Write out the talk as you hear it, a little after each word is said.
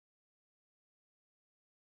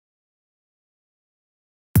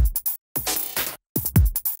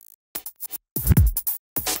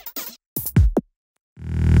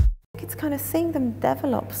it's kind of seeing them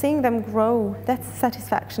develop, seeing them grow. That's the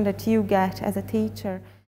satisfaction that you get as a teacher.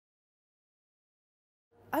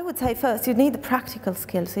 I would say first you need the practical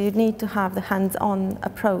skills, so you need to have the hands-on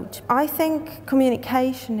approach. I think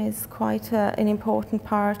communication is quite an important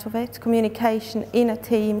part of it. Communication in a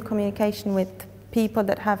team, communication with people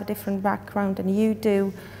that have a different background than you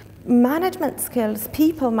do. Management skills,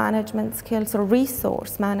 people management skills or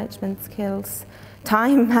resource management skills,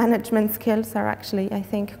 time management skills are actually, I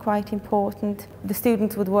think, quite important. The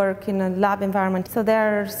students would work in a lab environment, so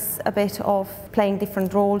there's a bit of playing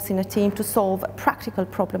different roles in a team to solve a practical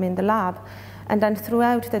problem in the lab. And then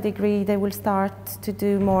throughout the degree they will start to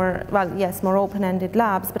do more, well, yes, more open-ended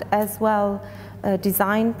labs, but as well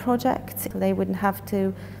design projects. They wouldn't have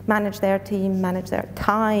to manage their team, manage their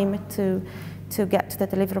time to get to the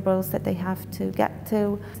deliverables that they have to get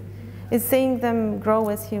to. Is seeing them grow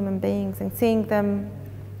as human beings and seeing them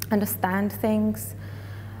understand things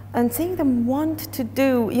and seeing them want to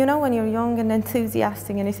do, you know, when you're young and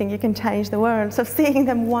enthusiastic and you think you can change the world, so seeing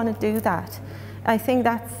them want to do that, I think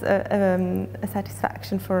that's a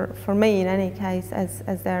satisfaction for me in any case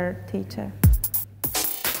as their teacher.